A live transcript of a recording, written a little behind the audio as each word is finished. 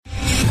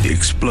The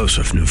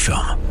explosive new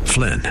film,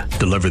 Flynn,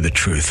 deliver the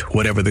truth,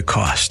 whatever the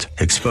cost.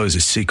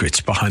 Exposes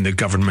secrets behind the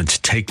government's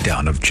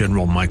takedown of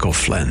General Michael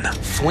Flynn.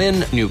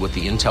 Flynn knew what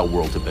the intel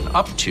world had been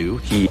up to.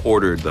 He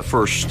ordered the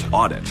first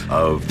audit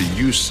of the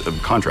use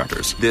of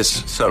contractors.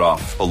 This set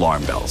off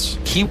alarm bells.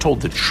 He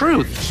told the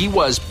truth. He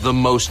was the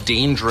most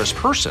dangerous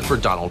person for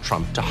Donald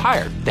Trump to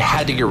hire. They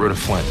had to get rid of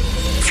Flynn.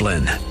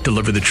 Flynn,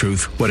 deliver the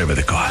truth, whatever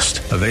the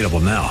cost. Available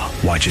now.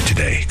 Watch it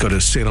today. Go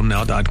to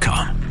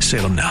salemnow.com.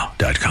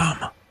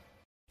 salemnow.com.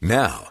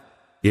 Now,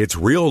 it's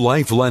Real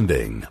Life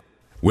Lending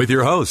with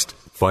your host,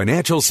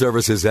 financial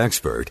services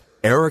expert,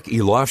 Eric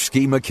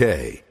Ilofsky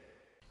McKay.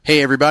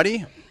 Hey,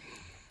 everybody.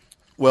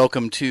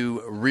 Welcome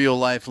to Real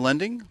Life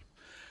Lending.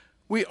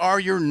 We are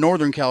your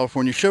Northern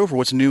California show for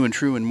what's new and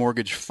true in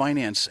mortgage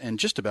finance and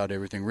just about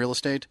everything real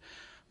estate.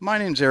 My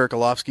name's Eric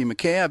Ilofsky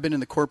McKay. I've been in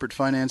the corporate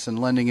finance and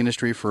lending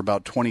industry for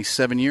about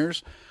 27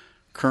 years.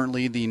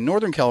 Currently the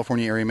Northern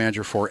California area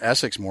manager for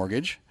Essex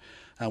Mortgage.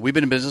 We've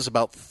been in business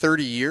about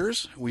 30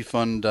 years. We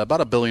fund about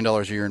 $1 billion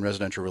a year in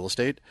residential real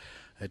estate.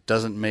 It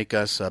doesn't make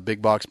us a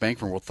big box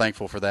bank, and we're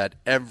thankful for that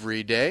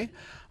every day.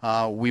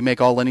 We make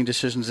all lending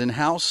decisions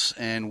in-house,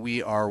 and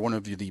we are one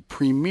of the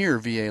premier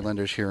VA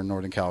lenders here in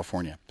Northern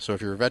California. So if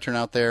you're a veteran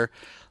out there,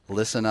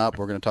 listen up.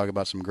 We're going to talk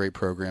about some great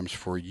programs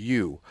for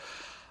you.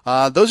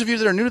 Those of you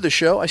that are new to the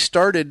show, I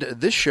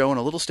started this show in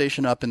a little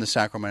station up in the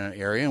Sacramento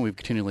area, and we've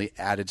continually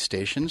added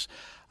stations.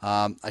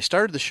 I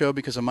started the show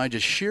because of my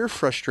just sheer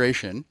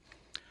frustration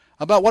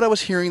about what I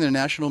was hearing in the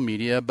national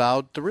media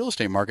about the real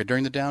estate market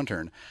during the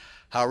downturn.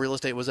 How real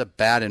estate was a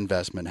bad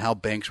investment, how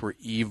banks were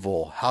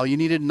evil, how you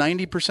needed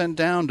 90%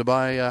 down to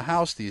buy a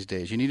house these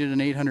days. You needed an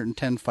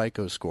 810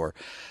 FICO score.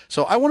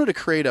 So I wanted to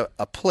create a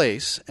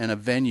place and a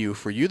venue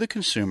for you, the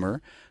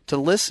consumer, to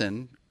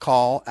listen,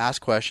 call,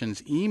 ask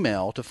questions,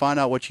 email to find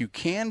out what you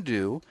can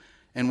do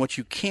and what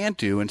you can't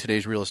do in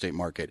today's real estate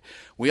market.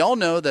 We all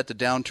know that the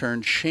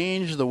downturn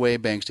changed the way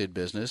banks did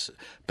business.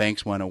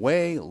 Banks went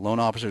away, loan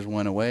officers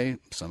went away,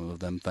 some of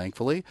them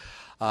thankfully,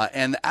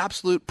 and the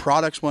absolute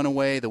products went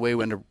away, the way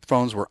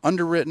phones were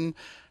underwritten,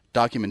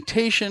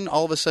 documentation,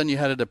 all of a sudden you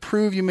had to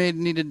prove you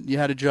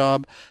had a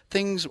job.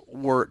 Things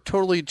were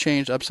totally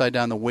changed upside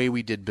down. The way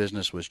we did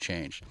business was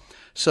changed.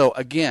 So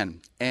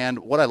again, and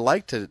what I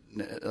like to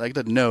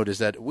note is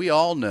that we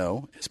all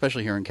know,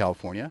 especially here in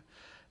California,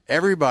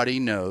 everybody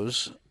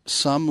knows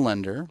some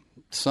lender,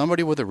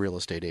 somebody with a real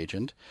estate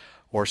agent,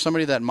 or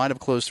somebody that might have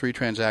closed 3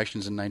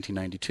 transactions in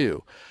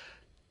 1992.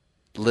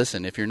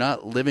 Listen, if you're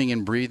not living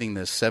and breathing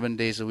this 7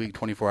 days a week,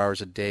 24 hours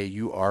a day,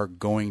 you are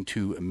going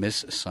to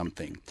miss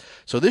something.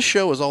 So this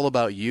show is all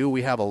about you.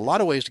 We have a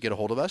lot of ways to get a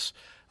hold of us.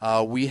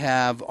 We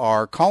have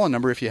our call-in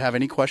number. If you have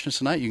any questions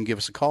tonight, you can give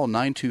us a call,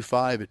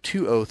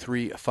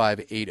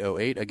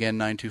 925-203-5808. Again,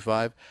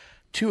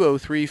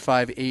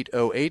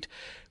 925-203-5808.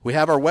 We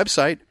have our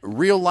website,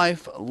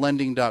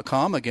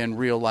 reallifelending.com. Again,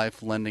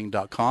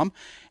 reallifelending.com.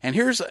 And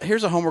here's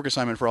a homework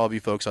assignment for all of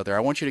you folks out there. I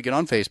want you to get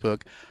on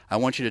Facebook. I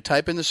want you to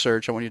type in the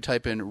search. I want you to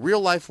type in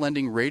Real Life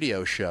Lending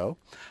Radio Show.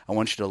 I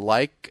want you to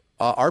like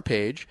our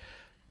page,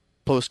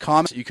 post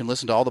comments. You can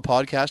listen to all the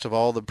podcasts of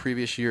all the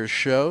previous year's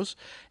shows,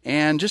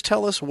 and just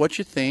tell us what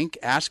you think,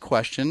 ask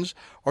questions,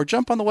 or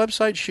jump on the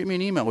website, shoot me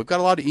an email. We've got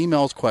a lot of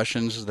emails,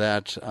 questions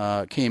that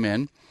came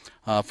in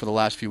for the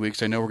last few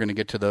weeks. I know we're going to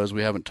get to those.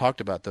 We haven't talked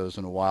about those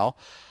in a while.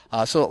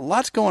 So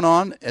lots going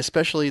on,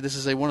 especially this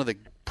is one of the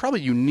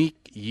probably unique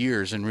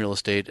years in real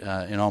estate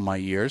in all my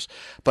years.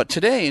 But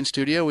today in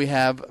studio we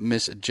have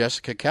Miss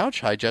Jessica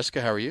Couch. Hi,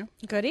 Jessica. How are you?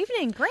 Good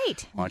evening.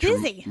 Great. Why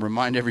don't Busy. you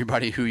remind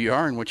everybody who you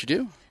are and what you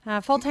do?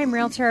 Full-time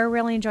realtor.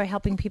 Really enjoy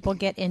helping people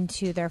get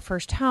into their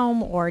first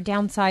home or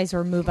downsize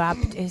or move up.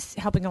 Is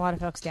helping a lot of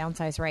folks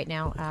downsize right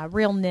now.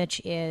 Real niche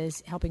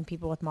is helping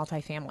people with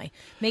multifamily,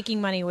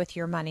 making money with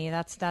your money.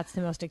 That's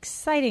the most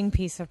exciting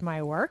piece of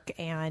my work,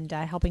 and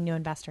helping new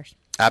investors.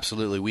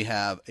 Absolutely. We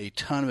have a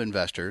ton of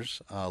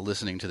investors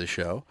listening to the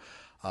show.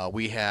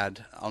 We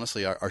had,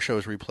 honestly, our show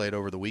was replayed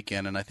over the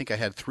weekend, and I think I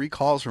had 3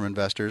 calls from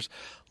investors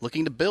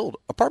looking to build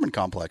apartment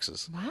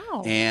complexes.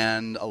 Wow.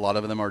 And a lot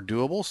of them are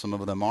doable, some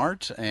of them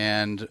aren't.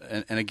 And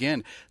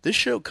again, this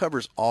show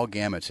covers all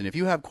gamuts. And if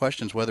you have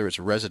questions, whether it's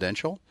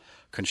residential,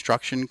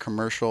 construction,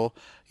 commercial,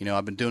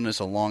 I've been doing this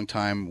a long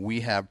time. We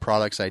have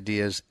products,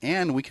 ideas,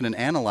 and we can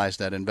analyze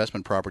that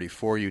investment property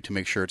for you to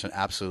make sure it's an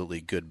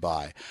absolutely good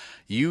buy.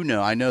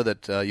 I know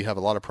that you have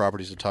a lot of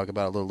properties to talk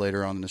about a little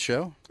later on in the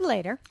show.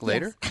 Later.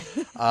 Yes.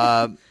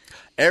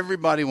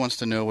 Everybody wants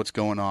to know what's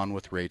going on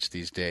with rates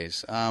these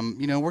days.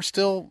 We're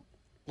still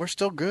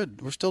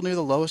good. We're still near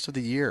the lowest of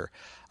the year.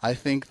 I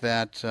think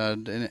that,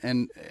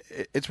 and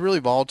it's really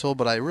volatile,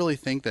 but I really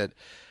think that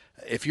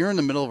if you're in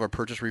the middle of a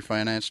purchase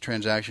refinance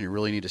transaction, you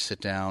really need to sit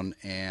down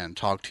and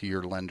talk to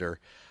your lender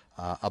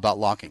about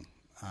locking.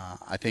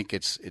 I think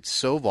it's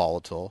so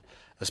volatile,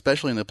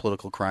 especially in the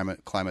political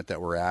climate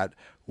that we're at,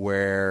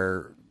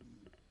 where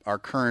our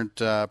current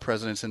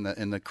president's in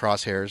the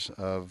crosshairs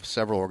of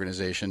several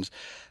organizations,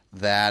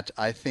 that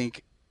I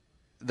think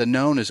the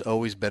known is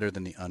always better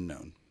than the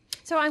unknown.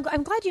 So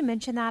I'm glad you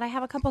mentioned that. I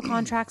have a couple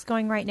contracts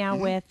going right now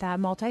with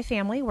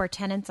multifamily where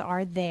tenants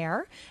are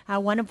there,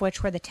 one of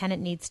which where the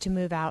tenant needs to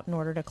move out in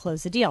order to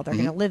close the deal. They're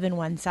going to live in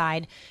one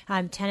side,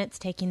 tenants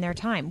taking their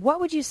time. What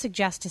would you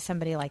suggest to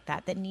somebody like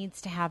that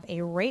needs to have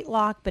a rate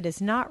lock but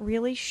is not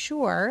really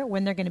sure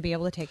when they're going to be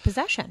able to take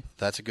possession?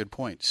 That's a good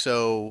point.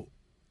 So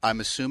I'm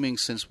assuming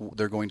since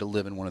they're going to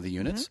live in one of the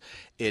units,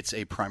 it's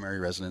a primary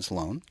residence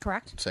loan.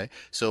 Correct. Say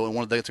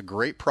so. That's a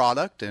great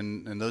product,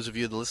 and those of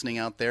you listening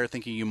out there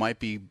thinking you might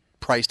be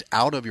priced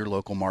out of your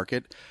local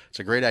market, it's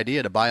a great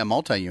idea to buy a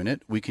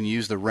multi-unit. We can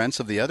use the rents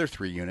of the other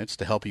 3 units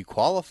to help you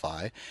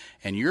qualify,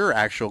 and your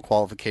actual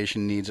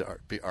qualification needs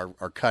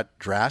are cut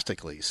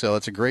drastically. So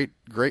it's a great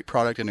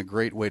product and a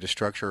great way to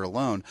structure a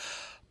loan.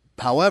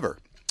 However,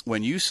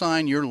 when you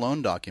sign your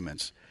loan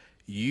documents,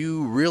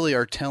 you really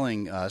are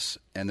telling us,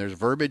 and there's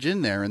verbiage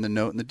in there in the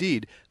note and the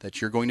deed,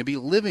 that you're going to be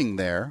living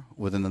there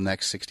within the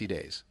next 60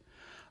 days.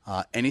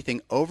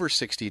 Anything over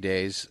 60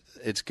 days,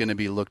 it's going to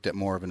be looked at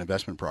more of an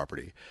investment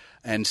property.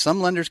 And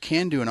some lenders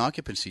can do an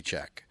occupancy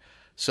check.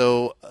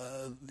 So,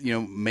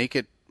 make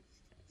it,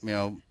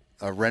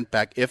 a rent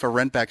back. If a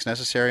rent back's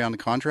necessary on the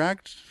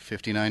contract,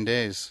 59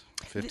 days.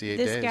 58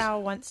 days. This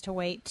gal wants to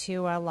wait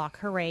to lock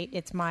her rate.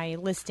 It's my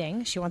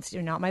listing. She wants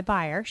to, not my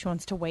buyer. She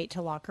wants to wait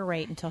to lock her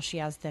rate until she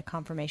has the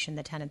confirmation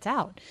the tenant's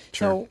out.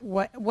 Sure.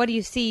 So what do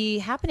you see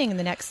happening in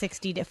the next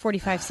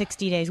 45,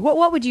 60 days?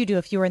 What would you do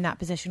if you were in that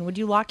position? Would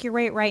you lock your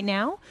rate right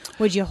now?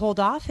 Would you hold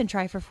off and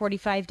try for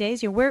 45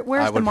 days? Where's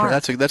the mark?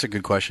 That's a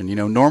good question.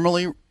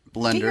 Normally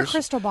lenders. Get your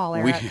crystal ball,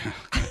 Eric.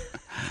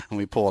 When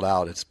we pull it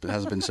out, it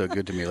hasn't been so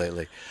good to me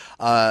lately.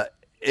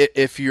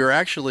 If you're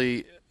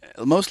actually...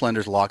 Most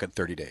lenders lock at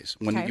 30 days.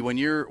 When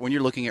you're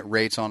looking at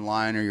rates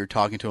online or you're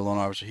talking to a loan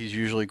officer, he's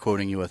usually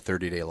quoting you a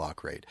 30-day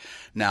lock rate.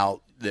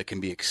 Now, that can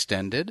be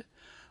extended.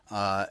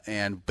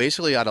 And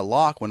basically at a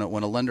lock, when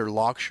a lender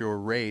locks your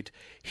rate,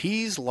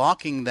 he's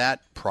locking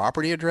that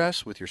property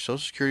address with your Social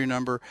Security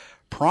number,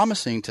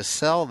 promising to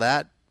sell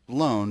that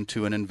loan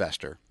to an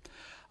investor.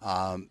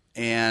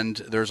 And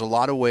there's a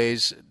lot of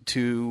ways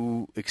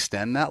to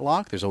extend that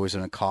lock. There's always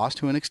a cost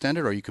to an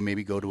extended, or you can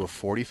maybe go to a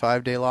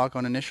 45-day lock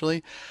on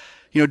initially.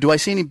 Do I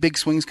see any big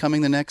swings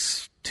coming the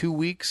next 2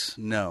 weeks?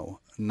 No,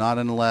 not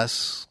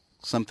unless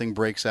something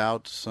breaks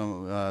out.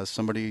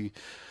 Somebody,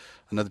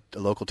 a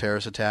local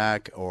terrorist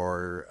attack,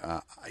 or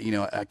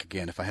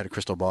again, if I had a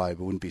crystal ball, I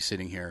wouldn't be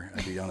sitting here.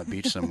 I'd be on a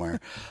beach somewhere.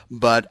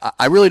 But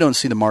I really don't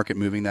see the market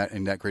moving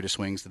in that great of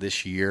swings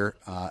this year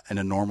in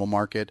a normal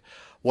market.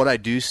 What I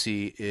do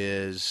see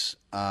is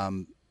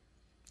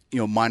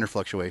minor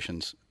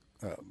fluctuations.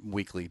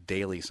 Weekly,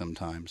 daily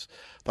sometimes.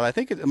 But I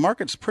think the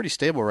market's pretty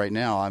stable right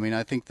now. I mean,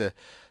 I think the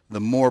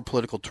more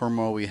political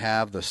turmoil we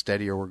have, the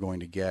steadier we're going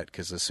to get,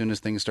 because as soon as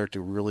things start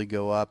to really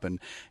go up, and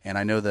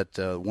I know that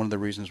one of the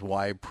reasons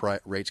why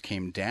rates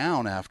came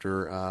down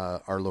after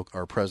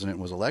our president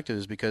was elected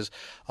is because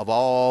of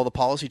all the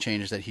policy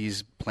changes that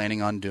he's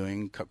planning on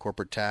doing, cut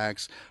corporate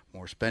tax,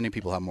 more spending,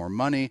 people have more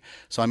money.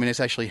 So, I mean,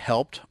 it's actually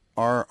helped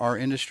our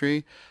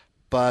industry.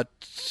 But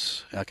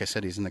like I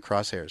said, he's in the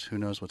crosshairs. Who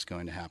knows what's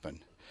going to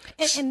happen?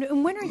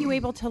 And when are you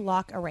able to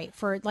lock a rate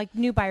for like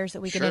new buyers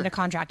that we get into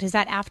contract? Is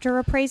that after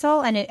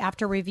appraisal and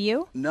after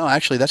review? No,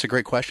 actually, that's a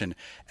great question.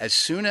 As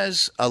soon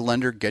as a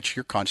lender gets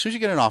your contract, as soon as you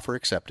get an offer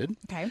accepted,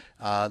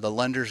 the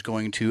lender's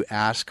going to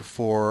ask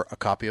for a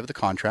copy of the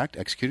contract,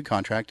 executed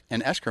contract,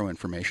 and escrow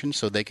information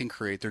so they can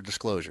create their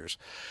disclosures.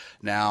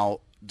 Now,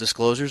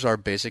 disclosures are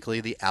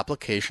basically the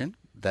application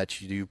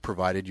that you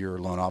provided your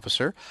loan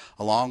officer,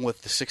 along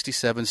with the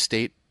 67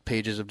 state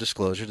pages of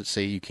disclosure that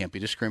say you can't be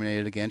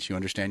discriminated against. You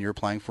understand you're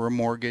applying for a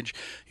mortgage.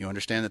 You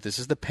understand that this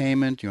is the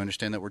payment. You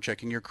understand that we're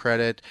checking your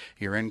credit,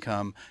 your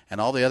income,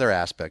 and all the other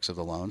aspects of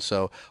the loan.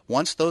 So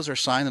once those are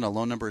signed and a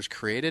loan number is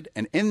created,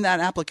 and in that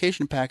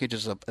application package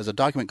is a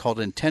document called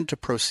intent to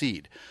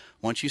proceed.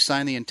 Once you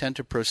sign the intent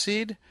to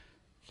proceed,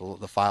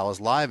 the file is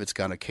live. It's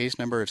got a case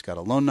number. It's got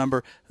a loan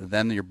number.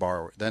 Then the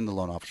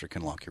loan officer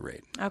can lock your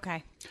rate.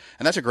 Okay.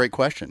 And that's a great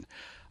question.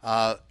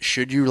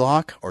 Should you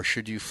lock or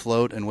should you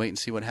float and wait and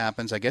see what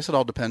happens? I guess it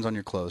all depends on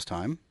your close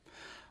time.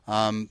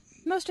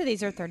 Most of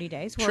these are 30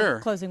 days. We're Sure.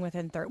 closing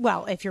within 30.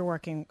 Well, if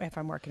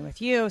I'm working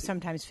with you,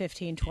 sometimes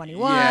 15,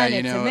 21.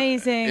 It's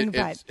amazing.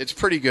 But it's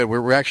pretty good.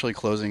 We're actually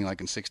closing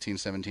like in 16,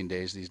 17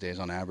 days these days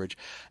on average,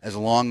 as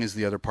long as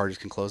the other parties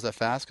can close that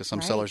fast, because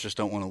some sellers just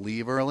don't want to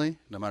leave early,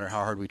 no matter how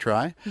hard we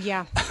try.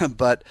 Yeah.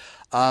 But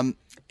and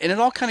it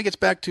all kind of gets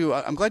back to,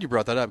 I'm glad you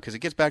brought that up, because it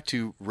gets back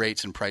to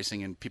rates and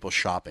pricing and people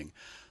shopping.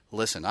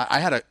 Listen, I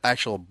had an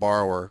actual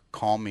borrower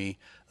call me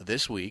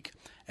this week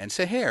and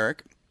say, "Hey,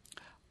 Eric,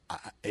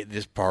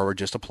 this borrower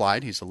just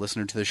applied. He's a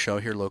listener to the show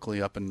here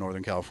locally up in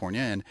Northern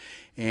California,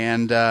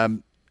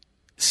 and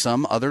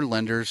some other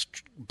lenders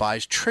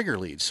buys trigger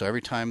leads. So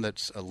every time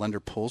that a lender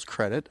pulls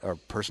credit or a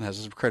person has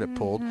his credit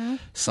pulled,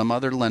 some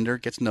other lender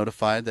gets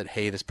notified that,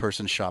 hey, this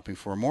person's shopping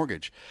for a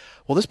mortgage.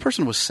 Well, this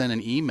person was sent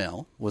an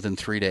email within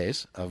 3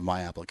 days of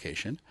my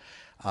application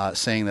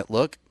saying that,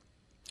 look,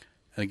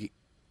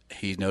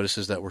 he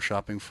notices that we're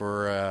shopping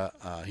for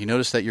he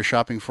noticed that you're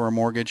shopping for a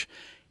mortgage.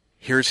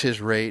 Here's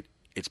his rate.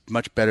 It's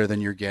much better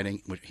than you're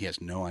getting. He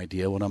has no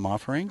idea what I'm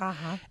offering.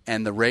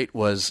 And the rate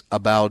was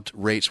about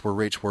rates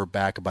were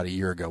back about a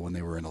year ago when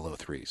they were in the low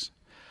 3s.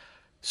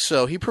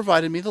 So he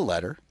provided me the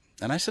letter,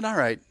 and I said, all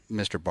right,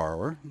 Mr.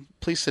 Borrower,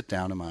 please sit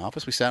down in my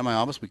office. We sat in my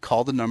office. We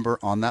called the number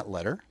on that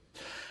letter,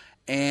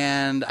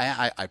 and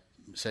I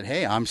said,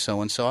 hey, I'm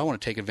so-and-so. I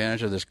want to take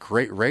advantage of this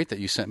great rate that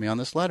you sent me on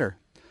this letter.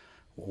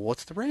 Well,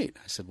 what's the rate?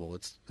 I said, well,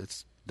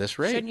 it's this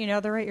rate. Shouldn't you know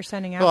the rate you're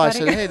sending out? Well, I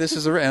said, hey, this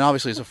is the rate, and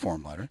obviously it's a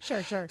form letter.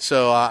 Sure.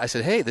 So I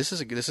said, hey, this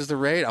is the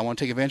rate. I want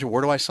to take advantage of.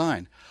 Where do I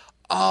sign?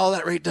 Oh,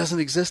 that rate doesn't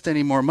exist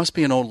anymore. It must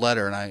be an old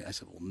letter. And I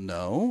said, well,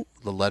 no,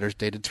 the letter's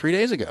dated 3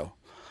 days ago.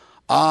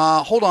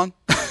 Hold on.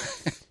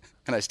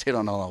 And I stayed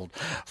on hold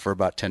for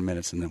about 10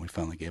 minutes, and then we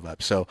finally gave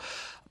up. So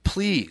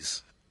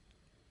please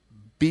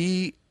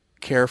be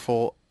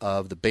careful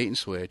of the bait and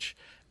switch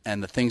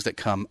and the things that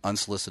come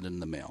unsolicited in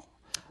the mail.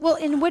 Well,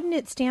 and wouldn't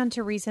it stand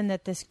to reason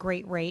that this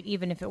great rate,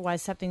 even if it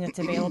was something that's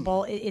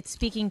available, it's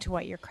speaking to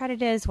what your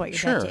credit is, what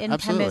your debt to income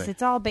absolutely. is.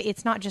 It's all, but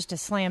it's not just a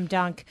slam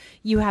dunk.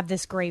 You have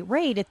this great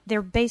rate.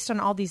 They're based on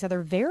all these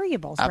other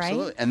variables,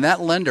 absolutely. right? And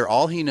that lender,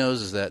 all he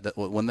knows is that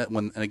when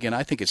and again,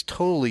 I think it's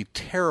totally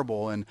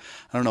terrible, and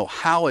I don't know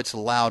how it's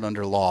allowed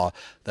under law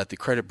that the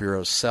credit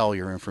bureaus sell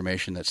your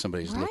information that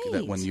somebody's looking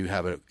at when you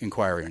have an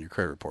inquiry on your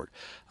credit report.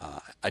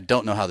 I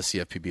don't know how the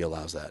CFPB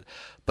allows that,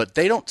 but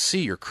they don't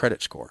see your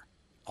credit score.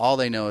 All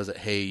they know is that,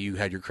 hey, you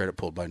had your credit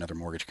pulled by another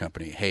mortgage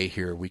company. Hey,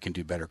 here, we can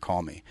do better.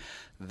 Call me.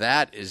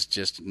 That is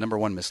just, number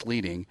one,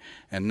 misleading.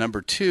 And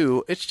number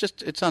two,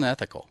 it's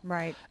unethical.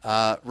 Right.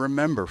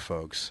 Remember,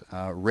 folks,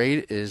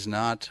 rate is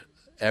not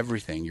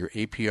everything. Your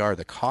APR,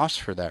 the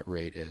cost for that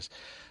rate is.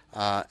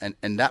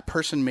 And that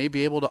person may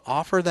be able to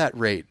offer that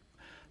rate.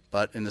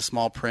 But in the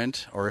small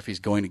print, or if he's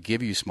going to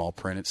give you small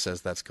print, it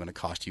says that's going to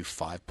cost you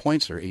 5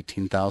 points or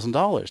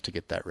 $18,000 to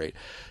get that rate.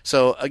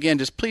 So again,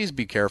 just please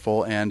be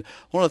careful. And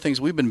one of the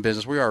things, we've been in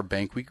business, we are a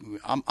bank.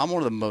 I'm one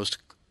of the most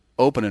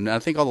open, and I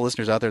think all the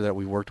listeners out there that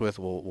we worked with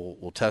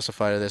will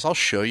testify to this. I'll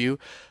show you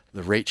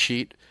the rate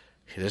sheet.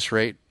 This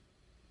rate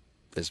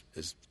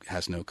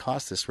has no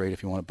cost. This rate,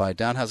 if you want to buy it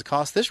down, has a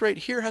cost. This rate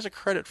here has a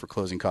credit for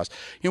closing costs.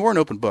 We're an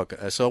open book.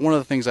 So one of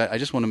the things I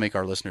just want to make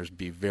our listeners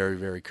be very,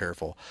 very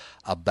careful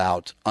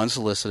about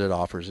unsolicited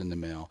offers in the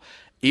mail.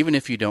 Even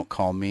if you don't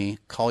call me,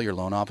 call your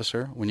loan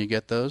officer when you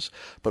get those.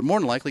 But more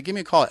than likely, give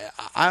me a call.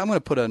 I'm going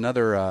to put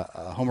another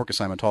homework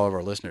assignment to all of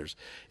our listeners.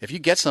 If you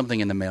get something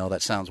in the mail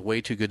that sounds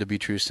way too good to be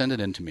true, send it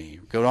in to me.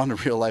 Go on to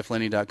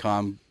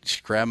reallifelending.com,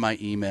 grab my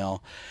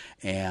email,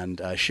 and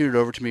shoot it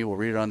over to me. We'll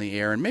read it on the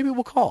air, and maybe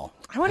we'll call.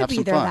 I want to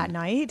be there that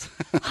night.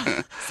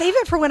 Save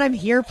it for when I'm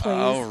here, please.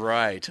 All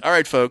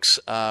right, folks.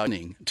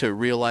 To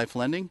Real Life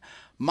Lending.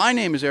 My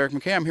name is Eric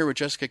McKay. I'm here with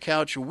Jessica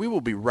Couch. We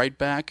will be right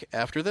back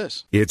after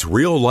this. It's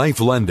Real Life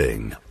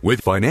Lending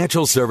with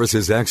financial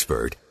services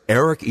expert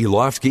Eric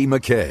Ilofsky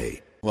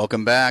McKay.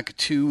 Welcome back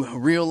to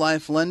Real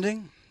Life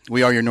Lending.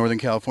 We are your Northern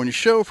California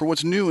show for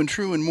what's new and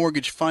true in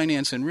mortgage,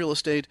 finance, and real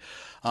estate.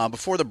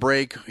 Before the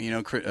break,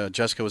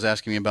 Jessica was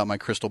asking me about my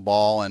crystal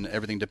ball, and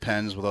everything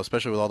depends,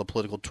 especially with all the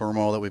political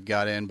turmoil that we've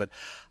got in. But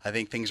I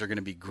think things are going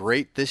to be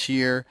great this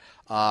year.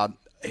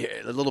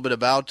 A little bit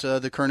about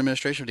the current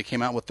administration. They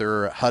came out with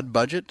their HUD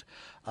budget,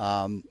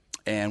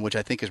 and which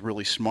I think is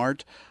really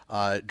smart.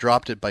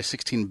 Dropped it by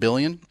 $16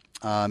 billion,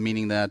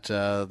 meaning that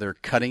they're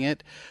cutting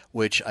it,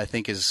 which I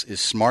think is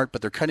smart.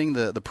 But they're cutting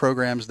the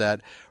programs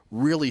that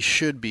really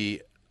should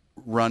be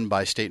run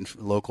by state and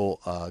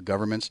local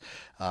governments.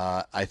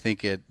 I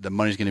think the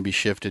money's going to be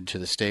shifted to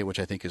the state, which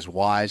I think is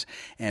wise.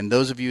 And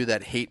those of you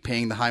that hate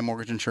paying the high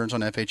mortgage insurance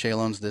on FHA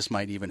loans, this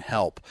might even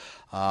help.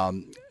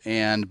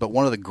 But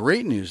one of the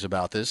great news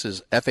about this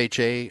is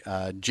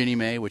FHA, Ginnie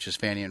Mae, which is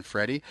Fannie and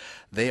Freddie,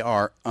 they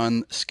are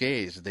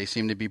unscathed. They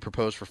seem to be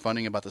proposed for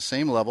funding about the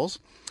same levels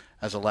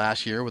as of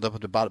last year, with up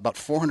to about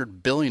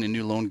 $400 billion in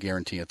new loan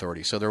guarantee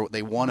authority. So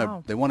they want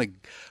to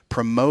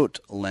promote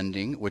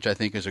lending, which I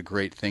think is a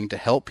great thing to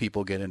help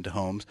people get into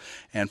homes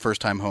and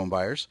first-time home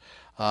buyers.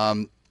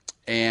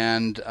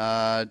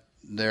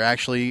 They're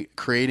actually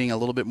creating a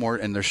little bit more,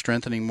 and they're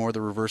strengthening more the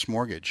reverse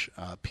mortgage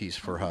piece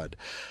for HUD.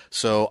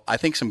 So I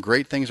think some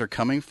great things are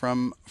coming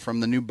from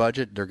the new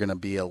budget. They're going to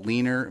be a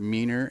leaner,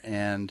 meaner,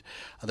 and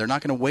they're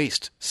not going to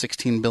waste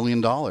 $16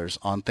 billion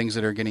on things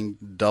that are getting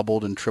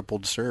doubled and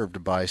tripled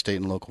served by state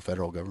and local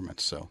federal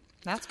governments. So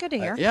that's good to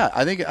hear.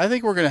 I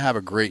think we're going to have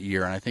a great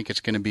year, and I think it's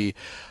going to be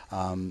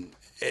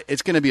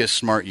a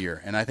smart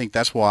year, and I think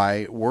that's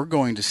why we're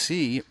going to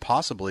see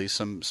possibly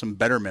some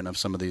betterment of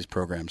some of these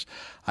programs.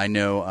 I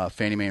know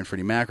Fannie Mae and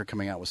Freddie Mac are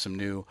coming out with some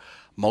new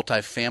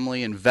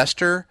multifamily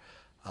investor,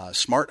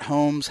 smart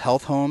homes,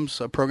 health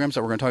homes programs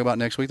that we're going to talk about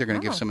next week. They're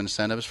going to give some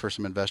incentives for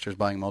some investors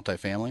buying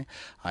multifamily.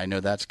 I know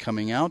that's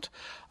coming out.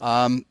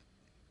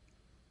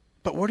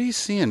 But what are you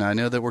seeing? I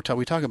know that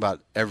we talk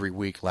about every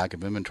week lack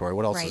of inventory.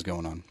 What else is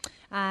going on?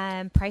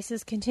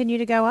 Prices continue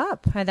to go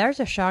up. There's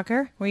a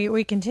shocker.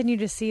 We continue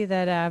to see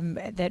that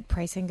that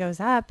pricing goes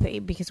up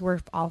because we're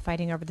all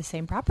fighting over the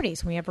same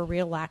properties. We have a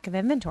real lack of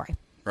inventory.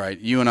 Right.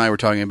 You and I were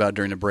talking about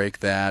during the break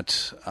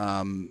that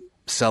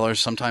sellers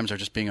sometimes are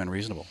just being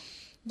unreasonable.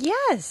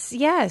 Yes.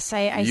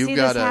 I You've see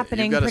got this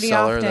happening you've got pretty a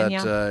seller often.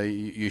 that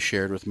you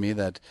shared with me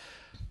that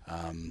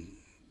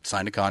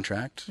signed a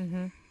contract,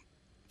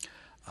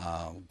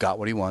 got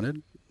what he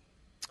wanted,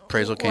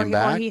 appraisal came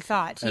back, or he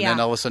thought, and yeah. then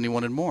all of a sudden he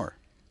wanted more.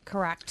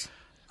 Correct.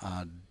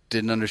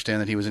 Didn't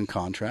understand that he was in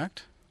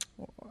contract.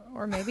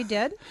 Or maybe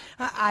did.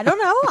 I don't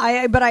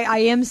know. But I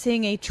am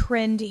seeing a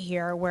trend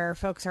here where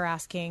folks are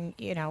asking,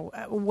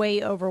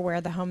 way over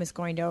where the home is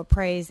going to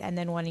appraise, and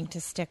then wanting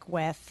to stick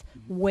with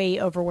way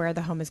over where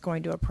the home is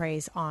going to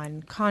appraise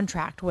on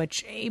contract.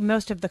 Which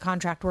most of the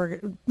contracts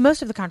we're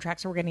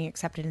getting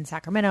accepted in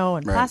Sacramento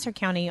and Right. Placer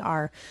County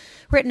are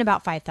written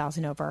about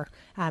 $5,000 over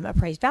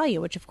appraised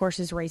value, which of course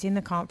is raising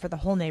the comp for the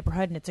whole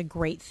neighborhood, and it's a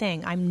great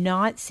thing. I'm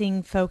not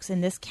seeing folks in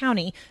this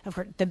county, of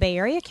course, the Bay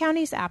Area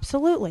counties,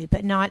 absolutely,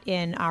 but not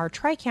in our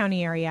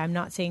Tri-County area. I'm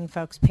not seeing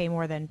folks pay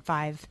more than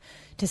 $5,000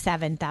 to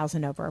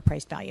 $7,000 over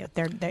appraised value.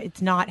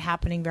 It's not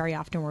happening very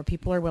often where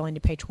people are willing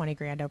to pay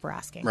 $20,000 over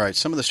asking. Right.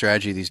 Some of the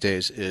strategy these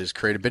days is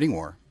create a bidding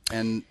war,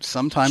 and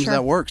sometimes Sure.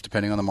 that works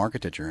depending on the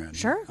market that you're in.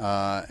 Sure.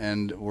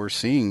 And we're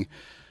seeing,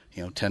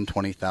 $10,000,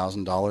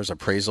 $20,000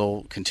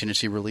 appraisal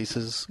contingency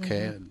releases.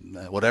 Okay,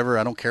 whatever.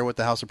 I don't care what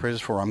the house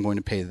appraises for. I'm going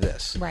to pay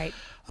this. Right.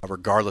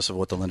 Regardless of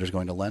what the lender's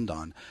going to lend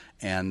on,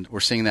 and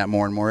we're seeing that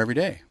more and more every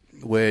day,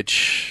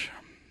 which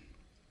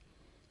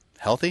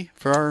healthy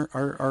for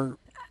our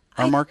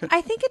market.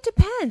 I think it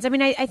depends. I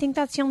mean, I think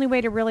that's the only way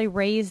to really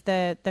raise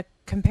the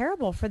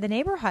comparable for the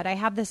neighborhood. I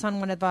have this on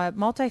one of the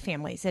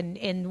multifamilies,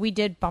 and we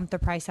did bump the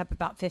price up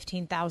about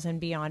 $15,000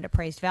 beyond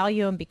appraised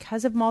value. And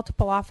because of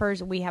multiple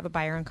offers, we have a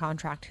buyer in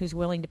contract who's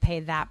willing to pay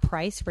that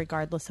price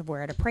regardless of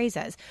where it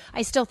appraises.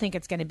 I still think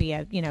it's going to be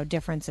a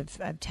difference of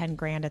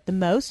 $10,000 at the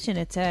most, and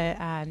it's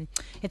a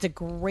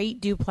great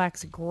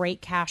duplex,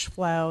 great cash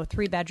flow,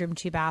 3-bedroom,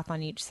 2-bath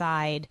on each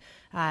side.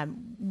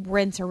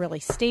 Rents are really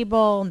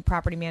stable, and the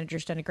property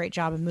manager's done a great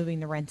job of moving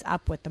the rents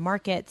up with the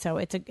market. So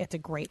it's a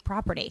great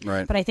property.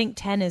 Right. But I think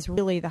 10 is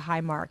really the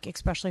high mark,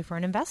 especially for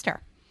an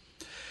investor.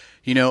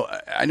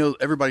 I know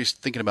everybody's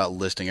thinking about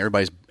listing.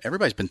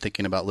 Everybody's been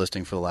thinking about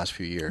listing for the last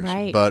few years.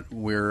 Right. But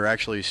we're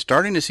actually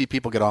starting to see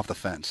people get off the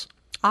fence.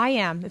 I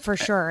am, for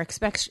sure.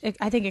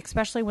 I think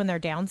especially when they're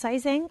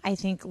downsizing, I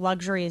think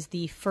luxury is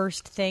the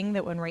first thing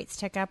that when rates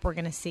tick up, we're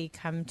going to see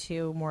come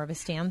to more of a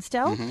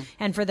standstill.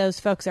 And for those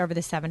folks over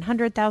the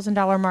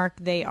 $700,000 mark,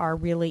 they are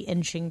really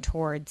inching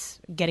towards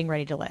getting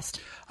ready to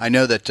list. I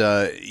know that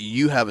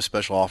you have a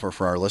special offer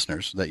for our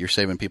listeners that you're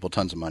saving people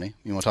tons of money.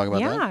 You want to talk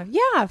about that?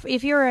 Yeah.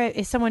 If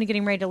you're someone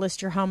getting ready to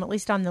list your home, at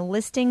least on the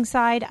listing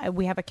side,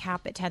 we have a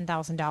cap at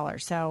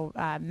 $10,000. So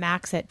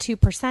max at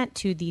 2%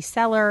 to the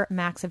seller,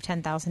 max of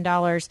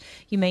 $10,000.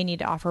 You may need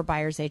to offer a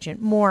buyer's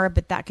agent more,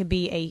 but that could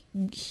be a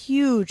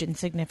huge and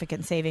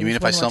significant savings. You mean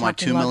if when I sell we're my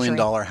talking $2 million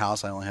luxury.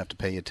 house, I only have to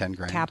pay you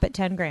 $10,000? Cap at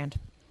 $10,000.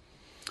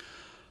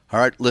 All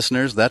right,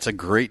 listeners, that's a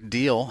great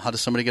deal. How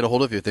does somebody get a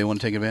hold of you if they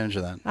want to take advantage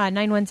of that?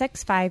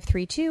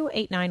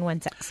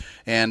 916-532-8916.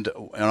 And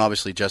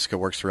obviously, Jessica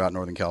works throughout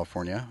Northern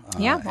California.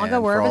 Yeah, I'll and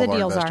go wherever for all the of our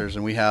deals are. investors.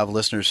 And we have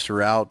listeners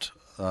throughout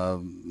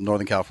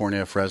Northern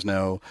California,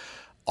 Fresno,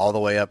 all the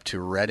way up to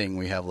Redding.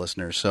 We have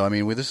listeners. So, I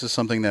mean, this is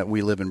something that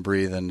we live and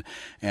breathe. And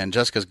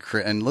Jessica's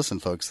and listen,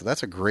 folks,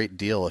 that's a great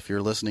deal. If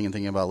you're listening and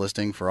thinking about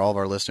listing, for all of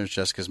our listeners,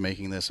 Jessica's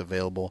making this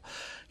available.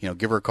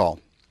 Give her a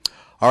call.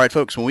 All right,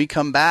 folks, when we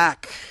come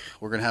back,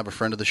 we're going to have a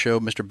friend of the show,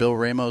 Mr. Bill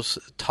Ramos,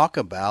 talk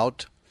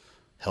about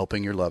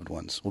helping your loved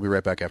ones. We'll be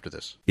right back after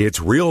this. It's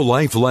Real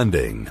Life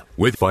Lending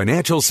with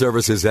financial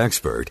services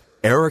expert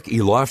Eric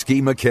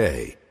Elofsky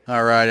McKay.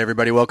 All right,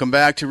 everybody, welcome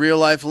back to Real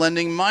Life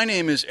Lending. My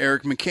name is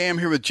Eric McKay. I'm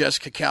here with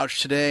Jessica Couch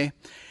today,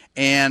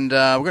 and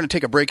we're going to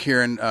take a break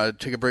here and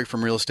take a break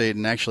from real estate.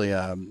 And actually,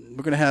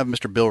 we're going to have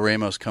Mr. Bill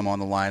Ramos come on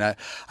the line. I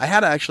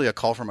had actually a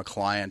call from a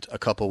client a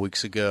couple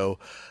weeks ago,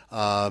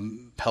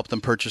 helped them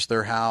purchase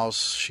their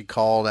house. She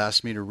called,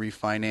 asked me to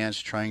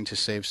refinance, trying to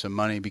save some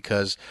money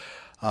because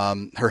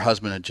her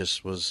husband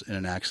was in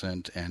an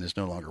accident and is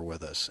no longer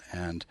with us,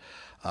 and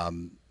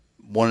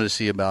wanted to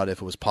see about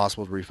if it was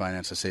possible to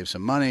refinance to save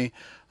some money.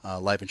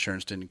 Life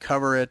insurance didn't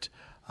cover it.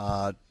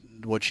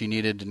 What she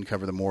needed didn't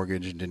cover the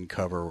mortgage and didn't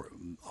cover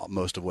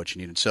most of what she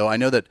needed. So I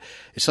know that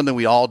it's something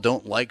we all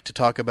don't like to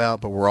talk about,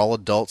 but we're all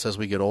adults. As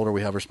we get older,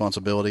 we have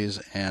responsibilities,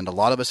 and a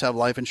lot of us have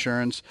life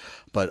insurance.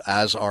 But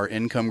as our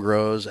income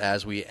grows,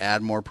 as we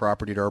add more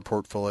property to our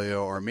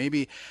portfolio, or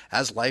maybe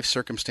as life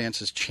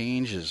circumstances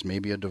changes,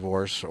 maybe a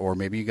divorce, or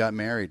maybe you got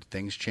married,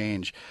 things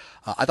change.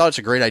 I thought it's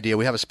a great idea.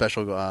 We have a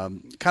special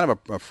kind of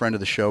a friend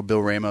of the show,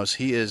 Bill Ramos.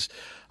 He is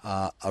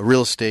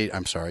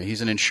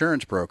he's an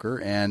insurance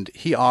broker, and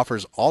he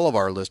offers all of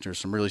our listeners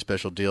some really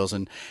special deals,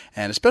 and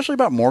especially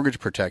about mortgage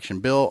protection.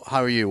 Bill,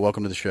 how are you?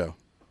 Welcome to the show.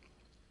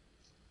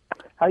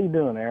 How you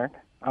doing, Eric?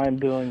 I'm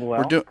doing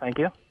well. Thank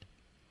you.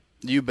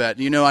 You bet.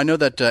 I know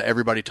that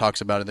everybody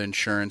talks about the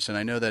insurance, and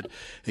I know that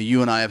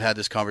you and I have had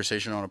this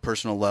conversation on a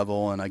personal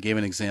level, and I gave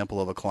an example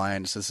of a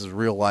client. So this is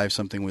real life,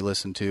 something we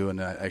listened to,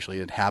 and actually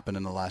it happened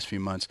in the last few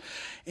months.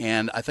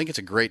 And I think it's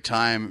a great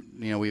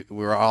time.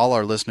 We're all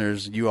our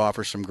listeners. You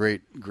offer some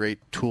great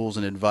tools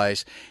and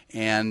advice.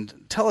 And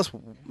tell us,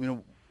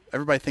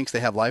 everybody thinks they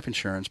have life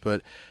insurance,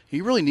 but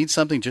you really need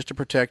something just to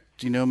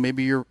protect,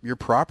 maybe your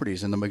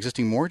properties and the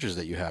existing mortgages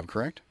that you have,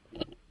 correct?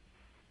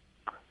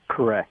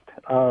 Correct.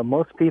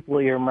 Most people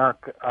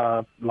earmark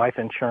life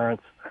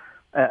insurance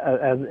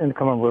as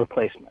income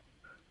replacement.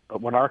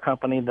 But what our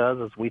company does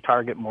is we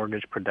target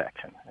mortgage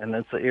protection, and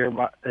it's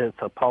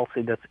a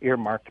policy that's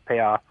earmarked to pay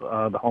off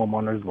the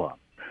homeowner's loan.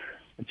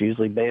 It's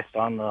usually based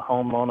on the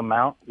home loan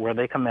amount, where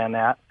they come in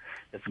at.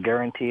 It's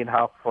guaranteed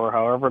for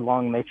however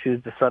long they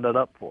choose to set it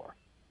up for.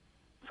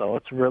 So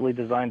it's really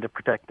designed to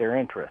protect their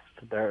interest,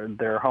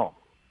 their home.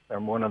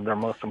 They're one of their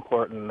most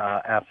important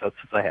assets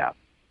that they have.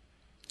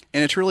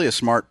 And it's really a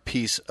smart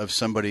piece of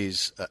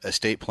somebody's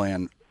estate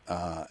plan,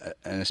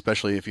 and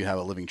especially if you have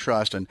a living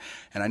trust. And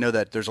I know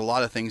that there's a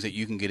lot of things that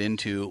you can get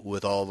into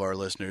with all of our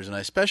listeners, and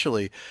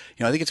especially,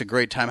 I think it's a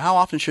great time. How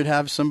often should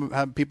have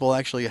people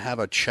actually have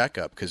a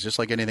checkup? Because just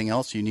like anything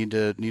else, you need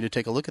to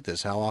take a look at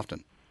this. How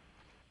often?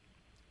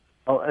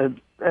 Oh,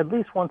 at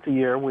least once a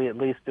year, we at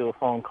least do a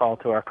phone call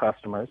to our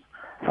customers.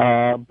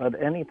 But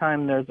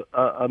anytime there's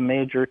a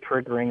major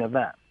triggering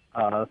event,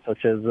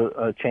 such as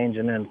a change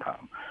in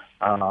income,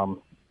 a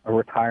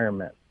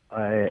retirement,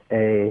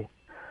 a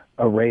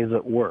raise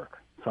at work,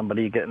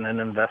 somebody getting an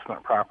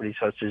investment property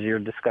such as you're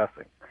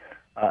discussing.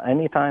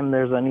 Anytime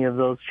there's any of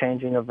those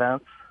changing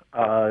events,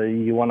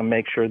 you want to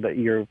make sure that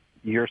you're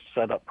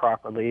set up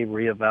properly,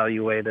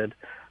 reevaluated,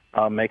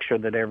 make sure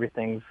that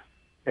everything's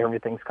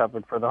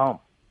covered for the home.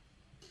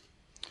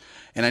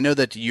 And I know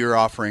that you're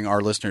offering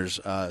our listeners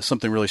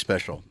something really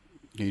special.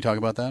 Can you talk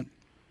about that?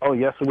 Oh,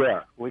 yes, we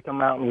are. We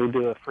come out and we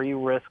do a free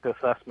risk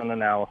assessment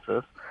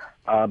analysis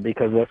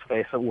because, let's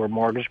face it, we're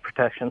mortgage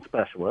protection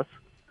specialists.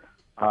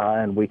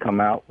 And we come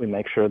out, we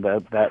make sure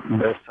that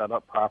they're set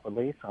up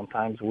properly.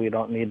 Sometimes we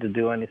don't need to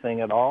do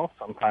anything at all.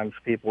 Sometimes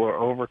people are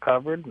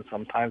overcovered, and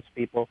sometimes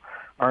people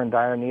are in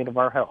dire need of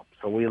our help.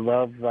 So we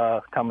love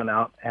coming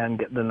out and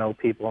getting to know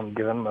people and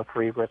giving them a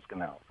free risk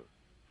analysis.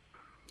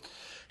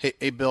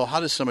 Hey, Bill,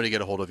 how does somebody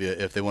get a hold of you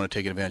if they want to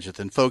take advantage of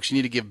it? And folks, you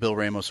need to give Bill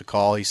Ramos a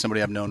call. He's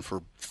somebody I've known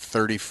for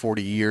 30,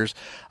 40 years.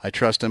 I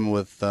trust him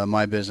with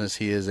my business.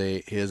 He is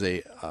a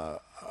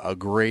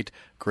great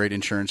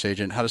insurance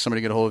agent. How does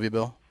somebody get a hold of you,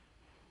 Bill?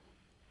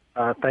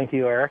 Thank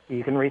you, Eric.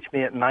 You can reach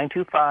me at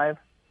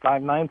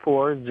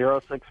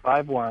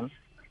 925-594-0651,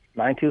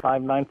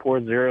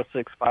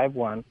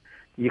 925-994-0651.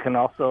 You can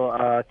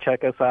also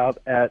check us out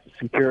at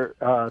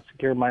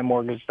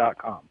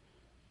securemymortgage.com.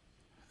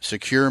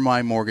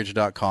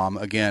 SecureMyMortgage.com.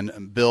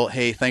 Again, Bill,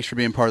 hey, thanks for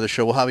being part of the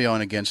show. We'll have you on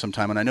again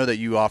sometime. And I know that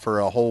you offer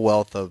a whole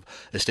wealth of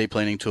estate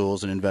planning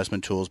tools and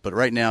investment tools. But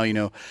right now,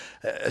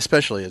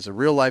 especially as a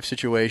real-life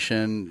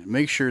situation,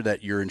 make sure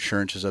that your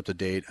insurance is up to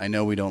date. I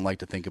know we don't like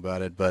to think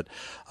about it. But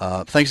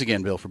thanks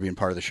again, Bill, for being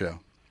part of the show.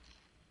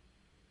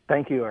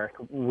 Thank you, Eric.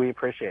 We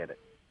appreciate it.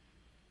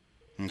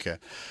 Okay.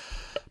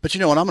 But I'm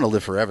going to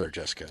live forever,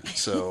 Jessica.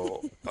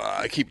 So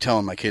I keep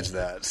telling my kids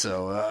that.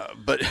 So,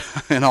 but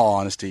in all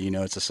honesty,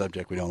 it's a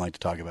subject we don't like to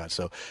talk about.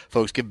 So,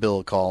 folks, give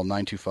Bill a call,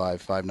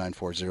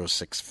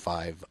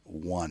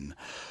 925-594-0651.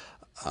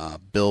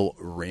 Bill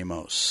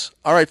Ramos.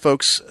 All right,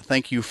 folks,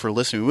 thank you for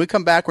listening. When we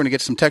come back, we're going to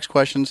get some text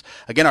questions.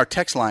 Again, our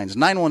text lines,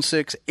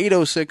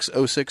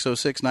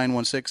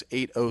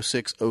 916-806-0606,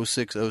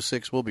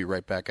 916-806-0606. We'll be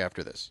right back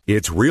after this.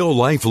 It's Real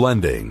Life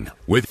Lending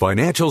with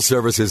financial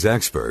services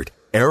expert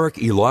Eric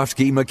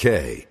Ilofsky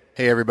McKay.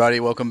 Hey, everybody.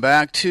 Welcome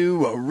back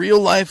to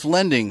Real Life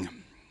Lending.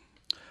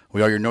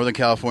 We are your Northern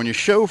California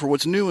show for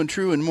what's new and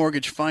true in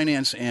mortgage,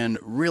 finance, and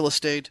real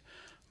estate.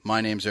 My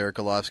name's Eric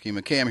Ilofsky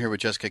McKay. I'm here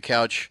with Jessica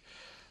Couch.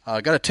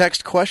 Got a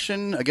text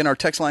question. Again, our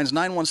text line is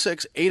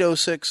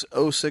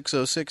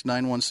 916-806-0606,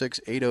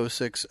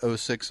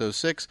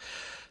 916-806-0606.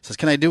 Says,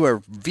 can I do a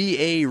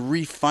VA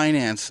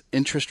refinance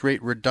interest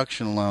rate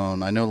reduction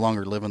loan? I no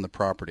longer live on the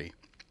property.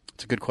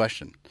 It's a good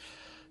question.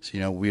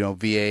 So,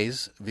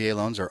 VA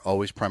loans are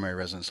always primary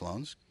residence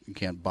loans. You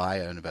can't buy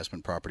an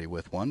investment property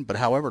with one. But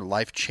however,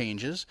 life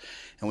changes.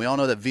 And we all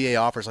know that VA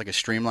offers like a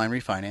streamlined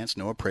refinance,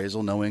 no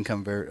appraisal, no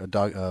income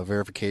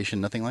verification,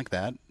 nothing like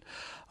that,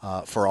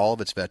 for all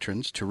of its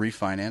veterans to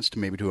refinance to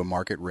maybe to a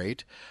market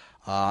rate.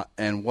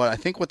 And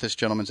what this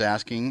gentleman's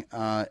asking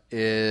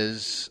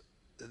is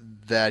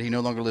that he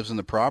no longer lives in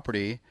the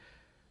property.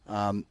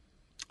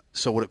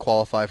 So would it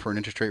qualify for an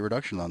interest rate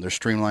reduction loan? There's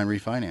streamlined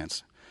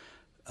refinance.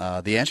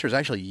 The answer is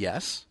actually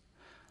yes.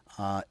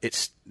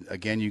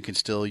 You can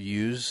still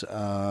use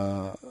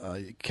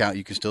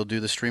you can still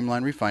do the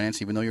streamlined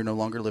refinance even though you're no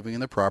longer living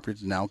in the property.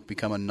 It's now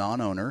become a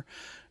non-owner.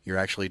 You're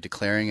actually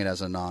declaring it as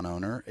a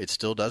non-owner. It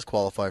still does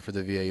qualify for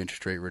the VA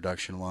interest rate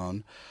reduction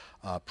loan.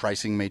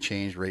 Pricing may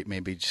change, rate may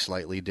be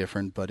slightly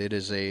different, but it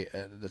is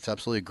that's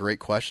absolutely a great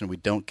question. We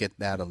don't get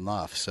that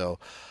enough. So,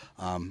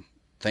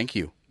 thank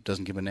you.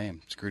 doesn't give a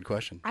name. It's a good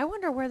question. I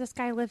wonder where this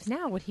guy lives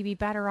now. Would he be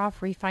better off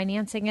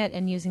refinancing it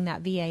and using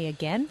that VA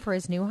again for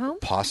his new home?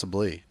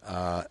 Possibly,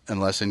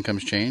 unless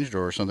income's changed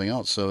or something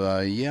else. So,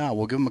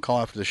 we'll give him a call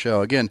after the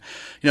show. Again,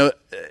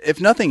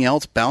 if nothing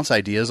else, bounce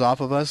ideas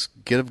off of us.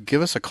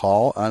 Give us a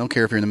call. I don't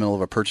care if you're in the middle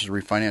of a purchase or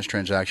refinance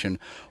transaction.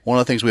 One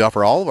of the things we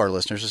offer all of our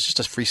listeners is just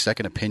a free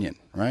second opinion,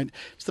 right?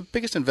 It's the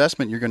biggest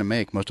investment you're going to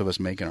make, most of us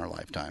make in our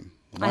lifetime.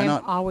 Why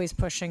not? I'm always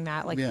pushing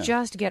that.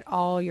 Just get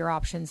all your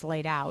options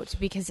laid out,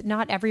 because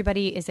not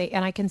everybody is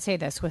and I can say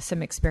this with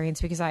some experience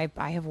because I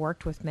have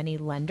worked with many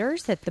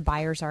lenders that the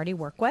buyers already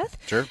work with.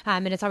 Sure.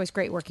 And it's always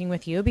great working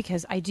with you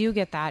because I do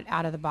get that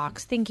out of the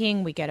box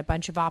thinking. We get a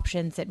bunch of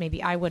options that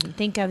maybe I wouldn't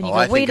think of. And you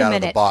go, wait a minute.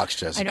 Out of the box,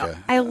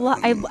 Jessica. I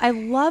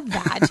love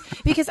that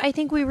because I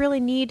think we really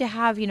need to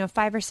have,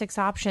 5 or 6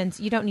 options.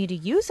 You don't need to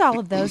use all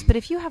of those, but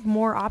if you have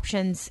more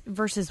options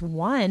versus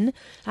one,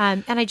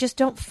 and I just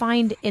don't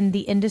find in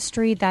the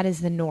industry that is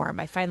the norm.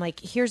 I find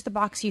here's the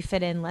box you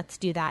fit in, let's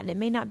do that. And it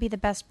may not be the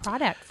best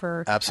product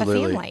for a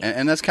family.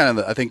 And that's kind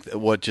of, I think,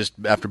 what just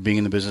after being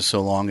in the business so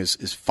long is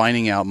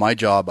finding out. My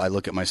job, I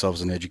look at myself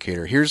as an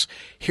educator. Here's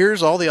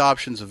all the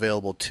options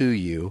available to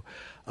you.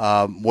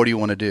 What do you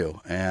want to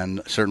do?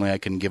 And certainly I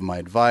can give my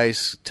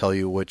advice, tell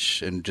you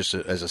which, and just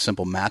as a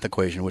simple math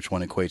equation, which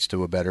one equates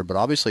to a better. But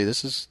obviously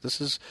this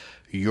is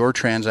your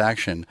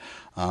transaction.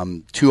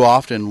 Too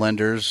often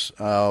lenders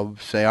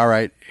say, all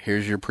right,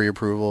 here's your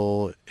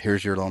pre-approval,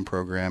 here's your loan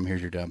program,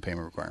 here's your down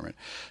payment requirement.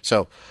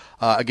 So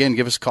again,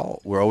 give us a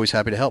call. We're always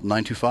happy to help.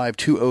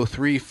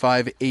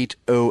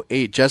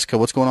 925-203-5808. Jessica,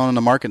 what's going on in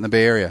the market in the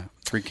Bay Area?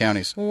 3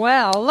 counties.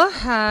 Well,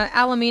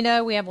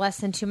 Alameda, we have less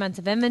than 2 months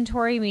of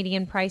inventory.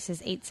 Median price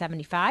is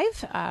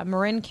 $875.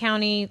 Marin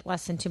County,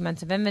 less than 2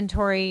 months of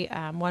inventory.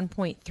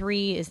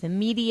 1.3 is the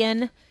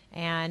median.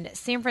 And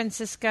San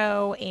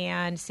Francisco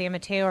and San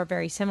Mateo are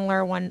very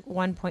similar,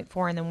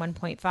 1.4 and then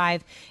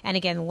 1.5, and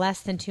again,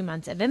 less than 2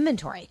 months of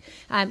inventory,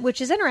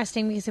 which is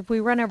interesting because if we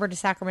run over to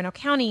Sacramento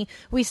County,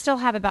 we still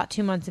have about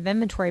 2 months of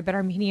inventory, but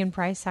our median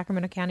price,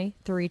 Sacramento County,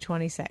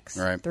 $326.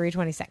 Right.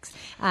 $326.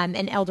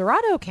 And El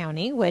Dorado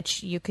County,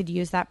 which you could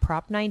use that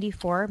Prop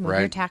 94, move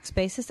your tax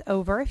basis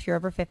over if you're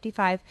over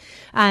 55.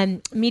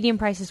 Median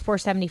price is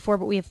 $474,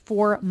 but we have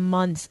 4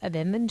 months of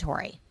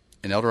inventory.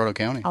 In El Dorado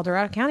County? El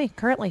Dorado County,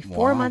 currently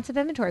 4 months of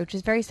inventory, which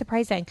is very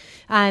surprising.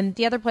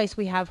 The other place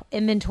we have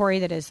inventory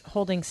that is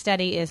holding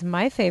steady is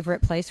my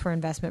favorite place for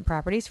investment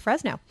properties,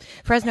 Fresno.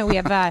 Fresno, we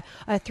have a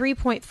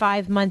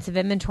 3.5 months of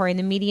inventory, and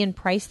the median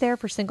price there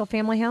for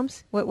single-family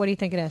homes, what do you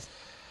think it is?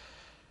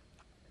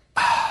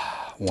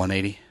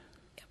 180.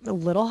 A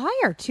little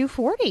higher,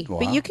 240. Wow.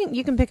 But you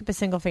can pick up a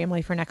single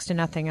family for next to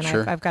nothing, and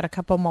sure. I've got a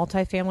couple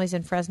multifamilies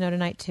in Fresno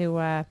tonight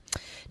to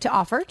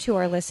offer to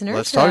our listeners.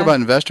 Let's talk about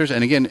investors.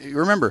 And again,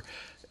 remember,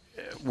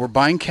 we're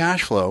buying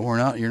cash flow.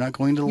 You're not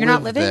going to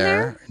live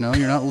there. No,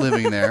 you're not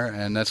living there,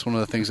 and that's one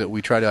of the things that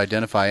we try to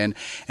identify. And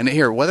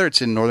here, whether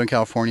it's in Northern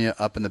California,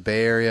 up in the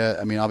Bay Area,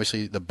 I mean,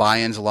 obviously the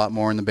buy-in's a lot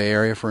more in the Bay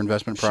Area for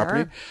investment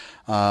property. Sure.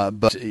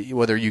 But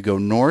whether you go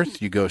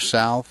north, you go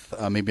south,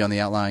 maybe on the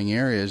outlying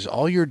areas,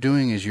 all you're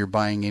doing is you're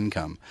buying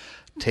income.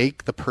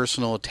 Take the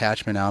personal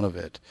attachment out of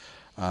it.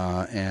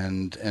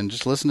 And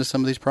just listen to some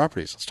of these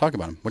properties. Let's talk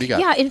about them. What do you got?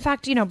 Yeah, in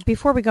fact,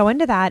 before we go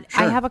into that,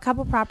 Sure. I have a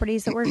couple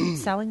properties that we're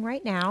selling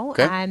right now.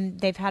 Okay.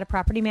 They've had a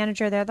property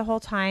manager there the whole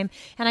time,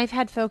 and I've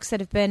had folks that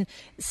have been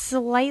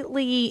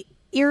slightly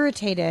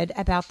irritated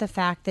about the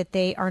fact that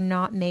they are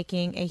not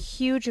making a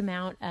huge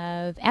amount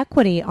of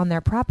equity on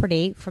their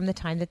property from the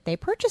time that they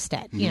purchased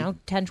it,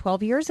 10,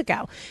 12 years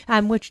ago,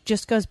 which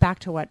just goes back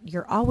to what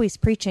you're always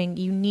preaching.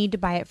 You need to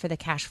buy it for the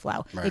cash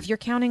flow. Right. If you're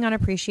counting on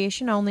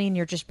appreciation only and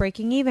you're just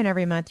breaking even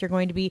every month, you're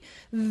going to be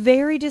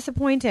very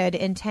disappointed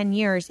in 10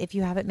 years if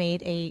you haven't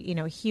made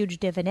a huge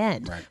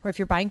dividend. Right. Or if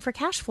you're buying for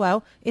cash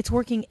flow, it's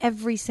working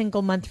every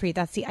single month for you.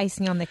 That's the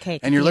icing on the cake.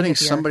 And you're letting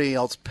somebody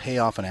else pay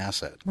off an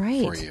asset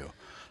Right. for you.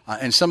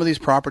 And some of these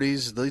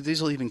properties,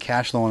 these will even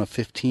cash flow on a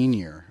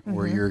 15-year,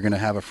 where you're going to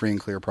have a free and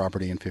clear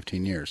property in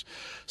 15 years.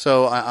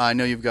 So I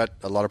know you've got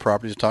a lot of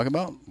properties to talk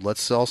about.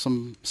 Let's sell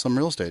some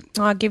real estate.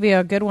 I'll give you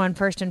a good one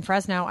first in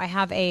Fresno. I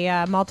have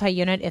a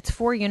multi-unit. It's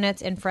 4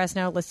 units in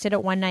Fresno, listed at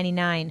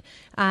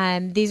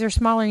 $199. These are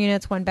smaller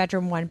units, 1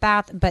 bedroom, 1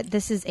 bath, but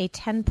this is a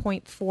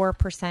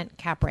 10.4%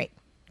 cap rate.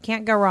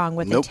 Can't go wrong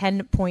with Nope. a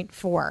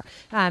 10.4.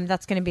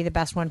 That's going to be the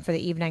best one for the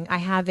evening. I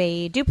have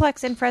a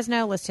duplex in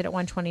Fresno listed at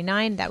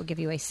 $129. That would give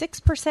you a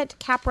 6%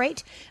 cap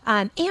rate.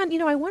 And,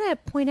 I want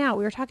to point out,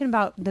 we were talking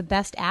about the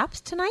best apps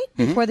tonight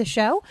before the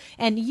show,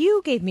 and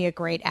you gave me a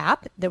great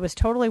app that was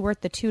totally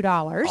worth the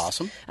 $2.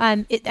 Awesome.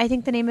 I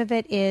think the name of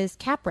it is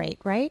Cap Rate,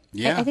 right?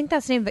 Yeah. I think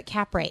that's the name of it,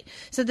 Cap Rate.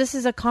 So this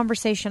is a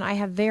conversation I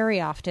have very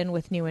often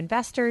with new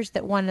investors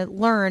that want to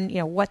learn,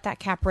 what that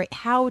cap rate,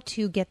 how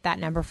to get that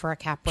number for a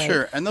cap rate.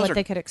 Sure, and those what are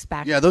they could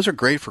expect. Yeah, those are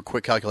great for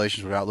quick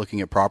calculations without looking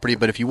at property.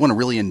 But if you want a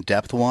really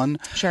in-depth one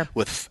Sure.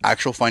 with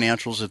actual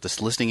financials, if this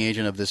listing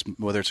agent of this,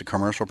 whether it's a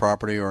commercial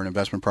property or an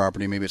investment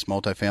property, maybe it's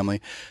multifamily,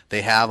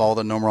 they have all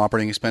the normal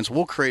operating expense.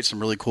 We'll create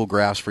some really cool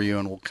graphs for you,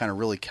 and we'll kind of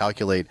really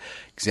calculate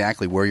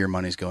exactly where your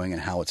money's going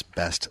and how it's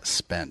best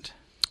spent.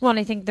 Well, and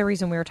I think the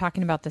reason we were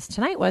talking about this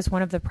tonight was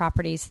one of the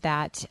properties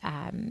that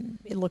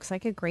it looks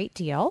like a great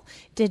deal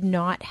did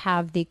not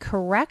have the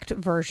correct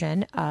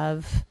version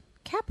of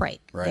cap rate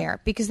there,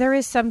 because there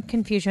is some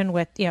confusion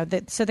with,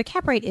 so the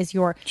cap rate is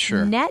your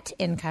net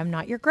income,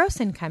 not your gross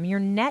income. Your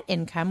net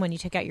income when you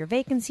take out your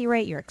vacancy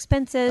rate, your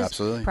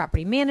expenses,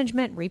 property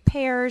management,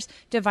 repairs,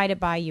 divided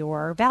by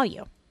your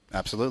value.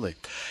 Absolutely.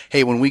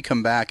 Hey, when we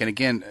come back, and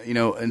again,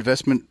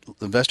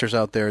 investors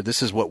out there,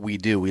 this is what we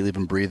do. We live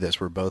and breathe this.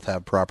 We both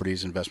have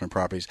properties, investment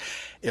properties.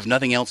 If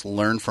nothing else,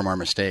 learn from our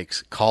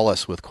mistakes. Call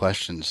us with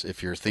questions.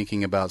 If you're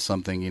thinking about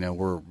something,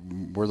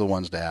 we're the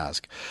ones to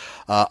ask.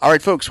 All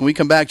right, folks, when we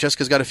come back,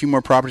 Jessica's got a few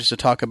more properties to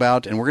talk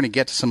about, and we're going to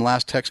get to some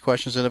last text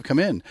questions that have come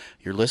in.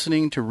 You're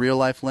listening to Real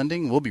Life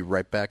Lending. We'll be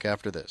right back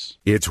after this.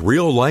 It's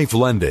Real Life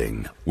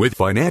Lending with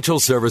financial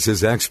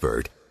services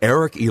expert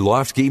Eric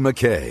Elofsky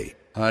McKay.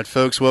 All right,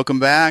 folks, welcome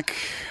back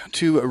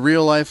to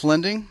Real Life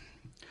Lending.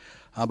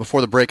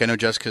 Before the break, I know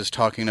Jessica's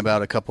talking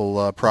about a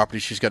couple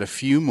properties. She's got a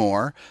few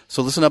more.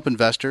 So listen up,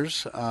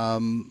 investors.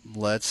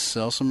 Let's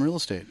sell some real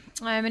estate.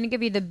 I'm going to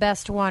give you the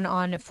best one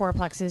on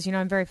fourplexes.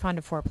 I'm very fond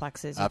of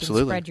fourplexes. You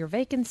Absolutely. can spread your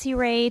vacancy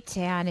rate.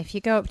 And if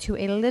you go up to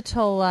a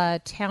little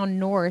town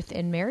north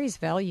in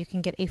Marysville, you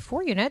can get a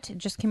 4-unit. It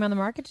just came on the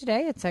market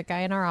today. It's a guy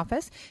in our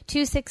office.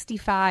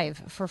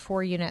 $265 for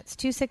 4 units.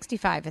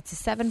 $265. It's a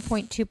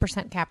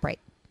 7.2% cap rate.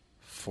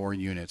 4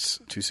 units,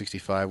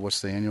 $265.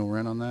 What's the annual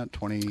rent on that?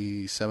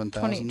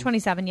 $27,000.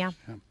 27, yeah.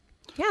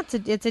 Yeah,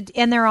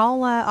 and they're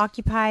all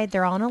occupied.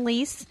 They're all on a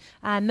lease.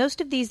 Most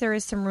of these, there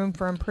is some room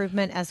for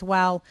improvement as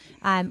well.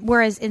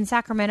 Whereas in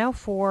Sacramento,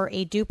 for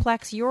a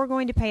duplex, you're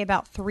going to pay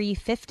about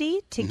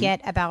 $350 to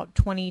get about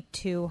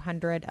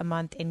 $2,200 a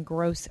month in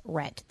gross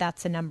rent.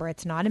 That's a number.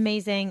 It's not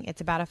amazing.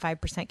 It's about a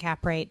 5%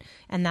 cap rate,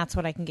 and that's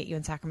what I can get you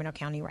in Sacramento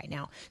County right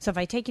now. So if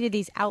I take you to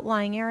these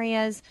outlying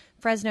areas,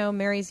 Fresno,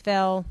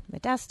 Marysville,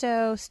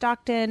 Modesto,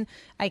 Stockton,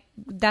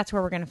 that's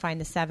where we're going to find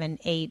the 7,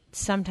 8,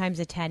 sometimes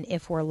a 10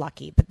 if we're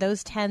lucky. But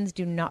those 10s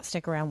do not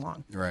stick around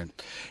long. Right.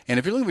 And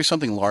if you're looking for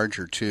something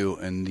larger too,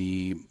 and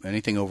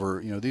anything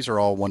over, these are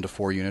all 1 to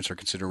 4 units are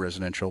considered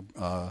residential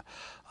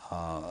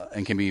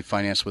and can be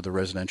financed with a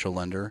residential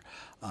lender.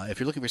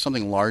 If you're looking for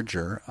something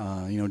larger,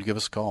 give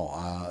us a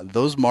call.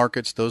 Those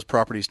markets, those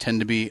properties tend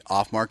to be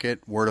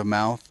off-market, word of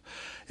mouth.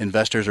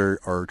 Investors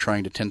are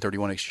trying to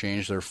 1031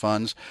 exchange their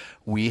funds.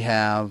 We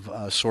have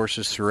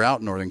sources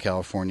throughout Northern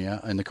California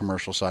in the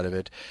commercial side of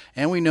it,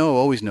 and we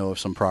always know of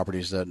some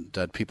properties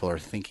that people are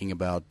thinking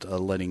about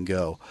letting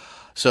go.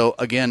 So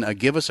again,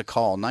 give us a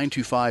call,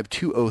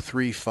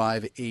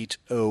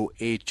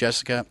 925-203-5808.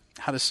 Jessica,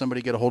 how does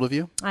somebody get a hold of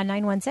you?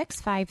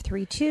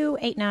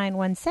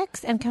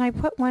 916-532-8916. And can I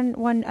put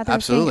one other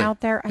Absolutely. thing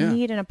out there? Yeah. I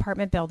need an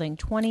apartment building,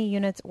 20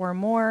 units or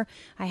more.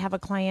 I have a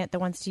client that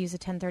wants to use a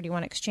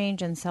 1031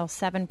 exchange and sell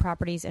 7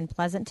 properties in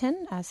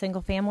Pleasanton,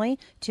 single family,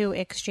 to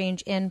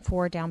exchange in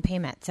for down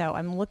payment. So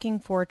I'm looking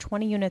for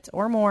 20 units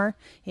or more.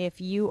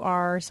 If you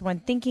are someone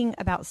thinking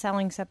about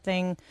selling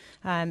something,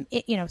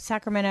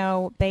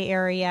 Sacramento, Bay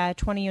Area,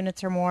 20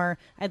 units or more,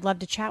 I'd love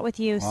to chat with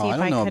you. Well, See if I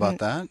don't know couldn't. about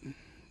that.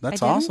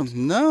 That's I didn't?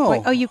 awesome. No.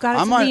 Wait, you got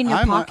somebody in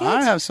your pocket?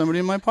 I have somebody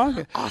in my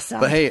pocket. Awesome.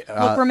 But hey,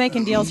 look, we're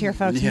making deals here,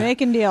 folks. Yeah.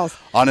 Making deals.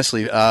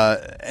 Honestly,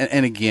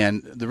 and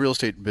again, the real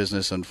estate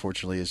business,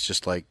 unfortunately, is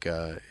just like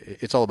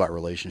it's all about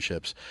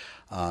relationships.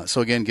 So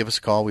again, give us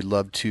a call. We'd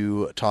love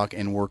to talk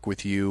and work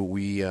with you.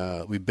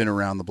 We've been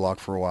around the block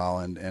for a while,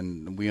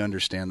 and we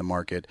understand the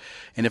market.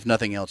 And if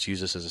nothing else,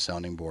 use us as a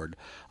sounding board.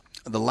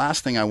 The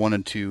last thing I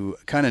wanted to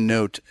kind of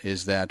note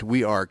is that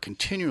we are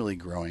continually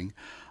growing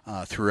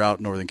throughout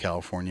Northern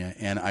California,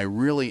 and I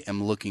really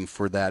am looking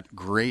for that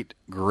great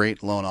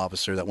loan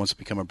officer that wants to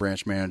become a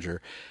branch manager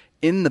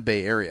in the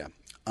Bay Area.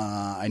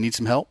 I need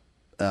some help.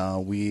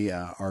 We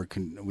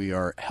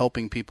are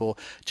helping people.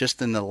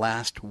 Just in the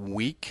last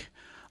week,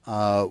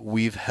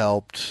 we've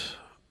helped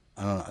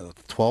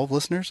 12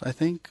 listeners, I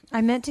think.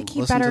 I meant to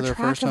keep better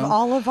track of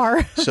all of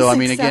our So, I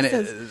mean,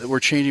 successes. again, we're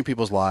changing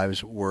people's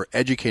lives. We're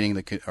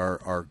educating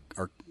our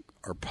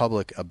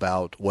public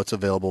about what's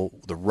available,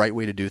 the right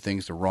way to do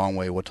things, the wrong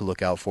way, what to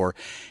look out for.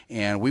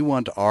 And we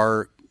want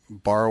our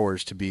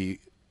borrowers to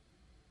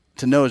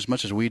know as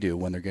much as we do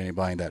when they're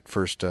buying that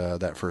first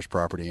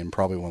property, and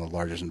probably one of the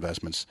largest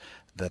investments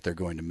that they're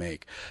going to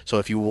make. So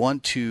if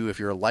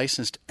you're a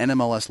licensed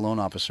NMLS loan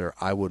officer,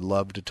 I would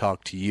love to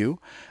talk to you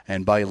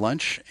and buy you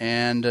lunch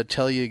and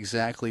tell you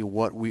exactly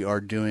what we are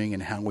doing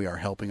and how we are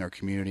helping our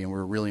community. And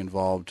we're really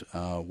involved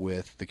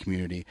with the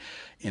community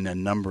in a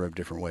number of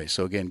different ways.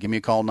 So again, give me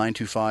a call,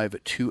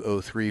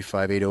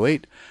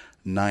 925-203-5808.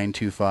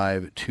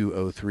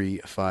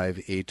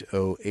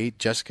 925-203-5808.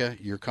 Jessica,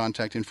 your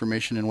contact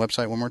information and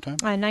website one more time?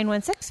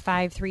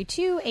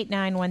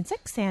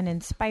 916-532-8916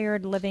 and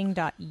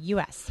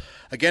inspiredliving.us.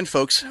 Again,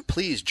 folks,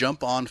 please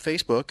jump on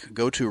Facebook,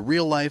 go to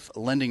Real Life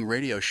Lending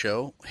Radio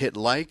Show, hit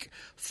like,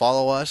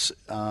 follow us,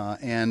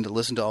 and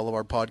listen to all of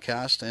our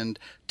podcasts, and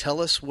tell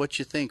us what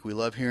you think. We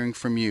love hearing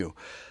from you.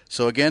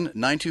 So again,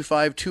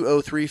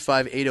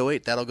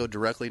 925-203-5808. That'll go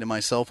directly to my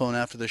cell phone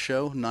after the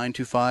show,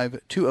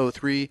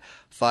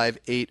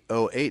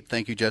 925-203-5808.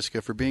 Thank you,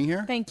 Jessica, for being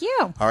here. Thank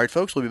you. All right,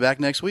 folks, we'll be back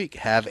next week.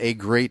 Have a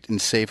great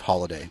and safe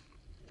holiday.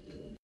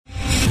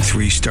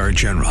 3-star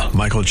General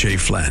Michael J.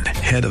 Flynn,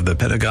 head of the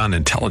Pentagon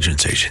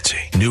Intelligence Agency,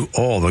 knew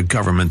all the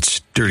government's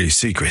dirty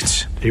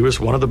secrets. He was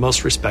one of the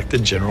most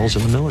respected generals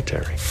in the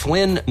military.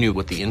 Flynn knew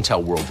what the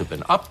intel world had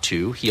been up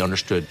to. He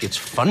understood its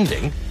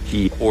funding.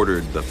 He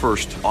ordered the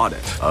first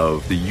audit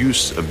of the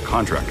use of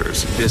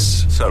contractors.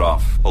 This set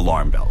off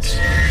alarm bells.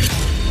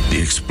 The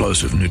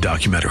explosive new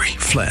documentary,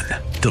 Flynn,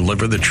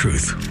 Deliver the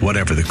Truth,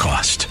 Whatever the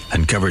Cost,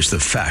 uncovers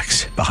the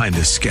facts behind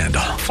this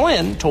scandal.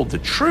 Flynn told the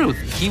truth.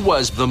 He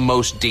was the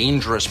most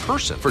dangerous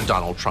person for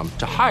Donald Trump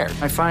to hire.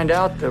 I find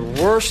out the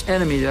worst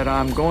enemy that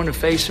I'm going to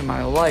face in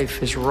my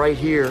life is right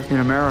here in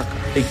America.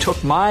 They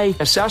took my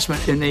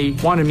assessment and they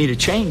wanted me to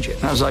change it.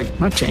 And I was like, I'm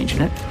not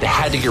changing it. They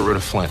had to get rid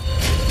of Flynn.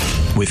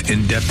 With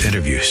in-depth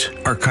interviews,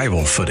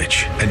 archival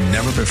footage, and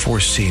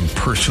never-before-seen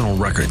personal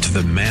records of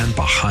the man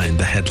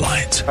behind the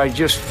headlines. I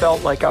just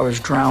felt like I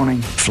was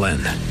drowning. Flynn,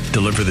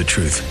 Deliver the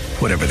Truth,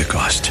 Whatever the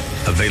Cost.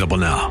 Available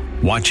now.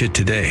 Watch it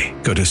today.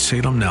 Go to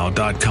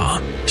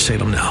salemnow.com.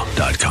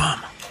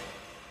 salemnow.com.